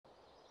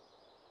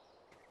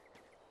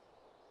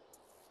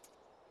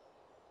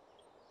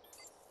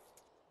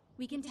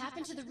We can tap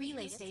into the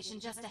relay station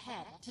just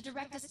ahead to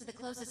direct us to the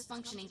closest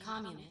functioning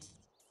comm unit.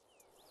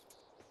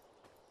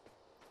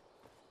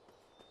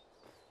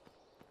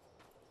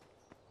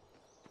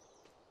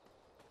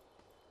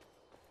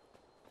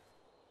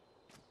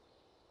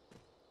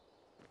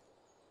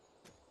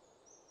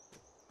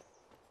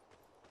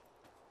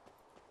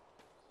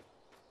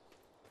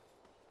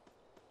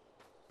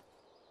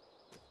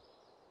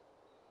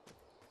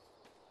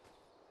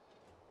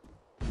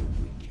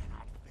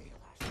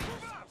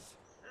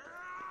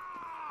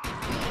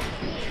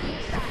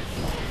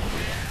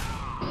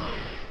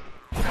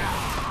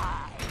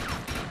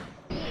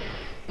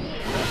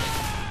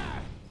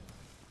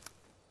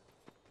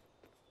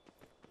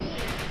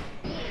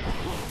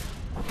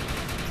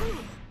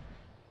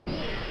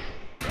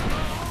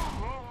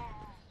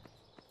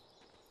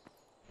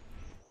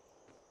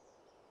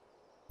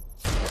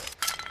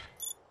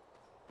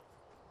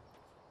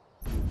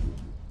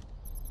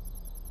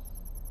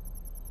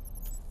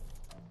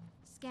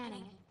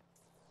 Scanning.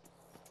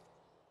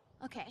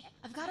 Okay,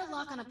 I've got a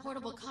lock on a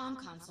portable comm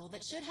console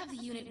that should have the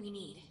unit we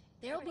need.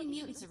 There'll be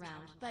mutants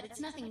around, but it's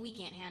nothing we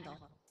can't handle.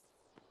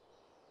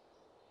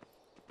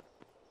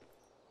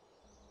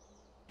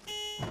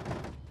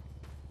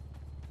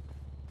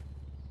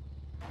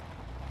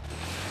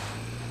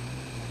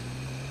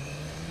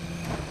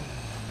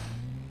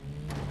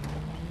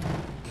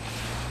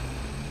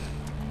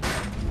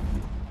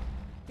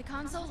 The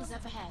console is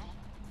up ahead.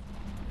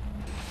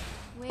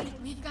 Wait,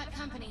 we've got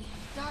company.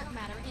 Dark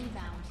matter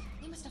inbound.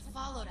 They must have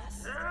followed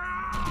us.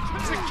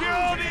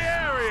 Secure the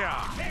area!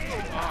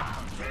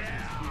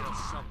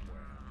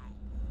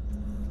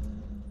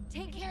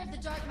 Take care of the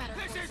dark matter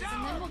forces,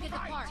 and then we'll get the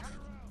part.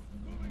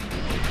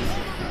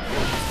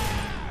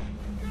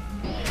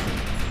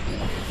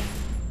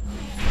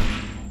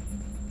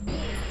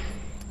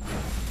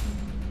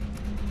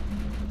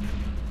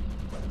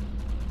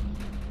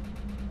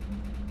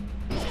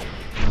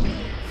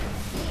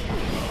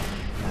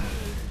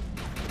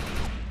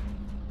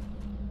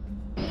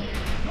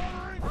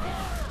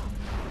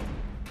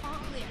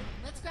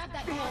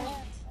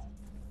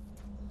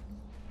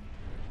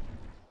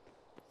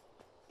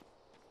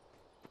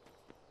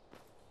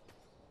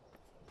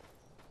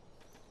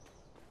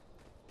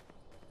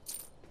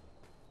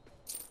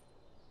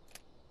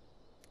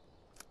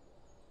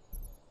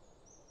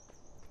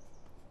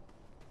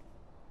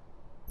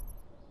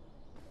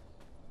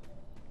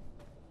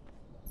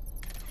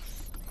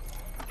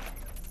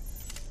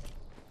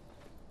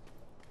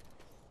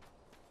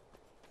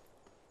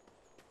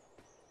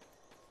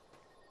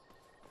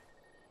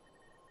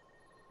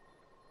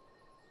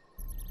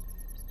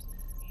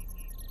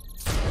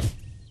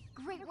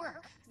 Great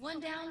work. One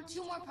down,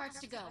 2 more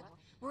parts to go.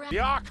 We're at The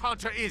Arc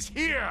Hunter is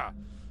here!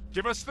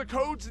 Give us the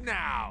codes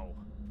now!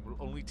 We'll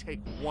only take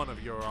one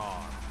of your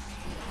arms.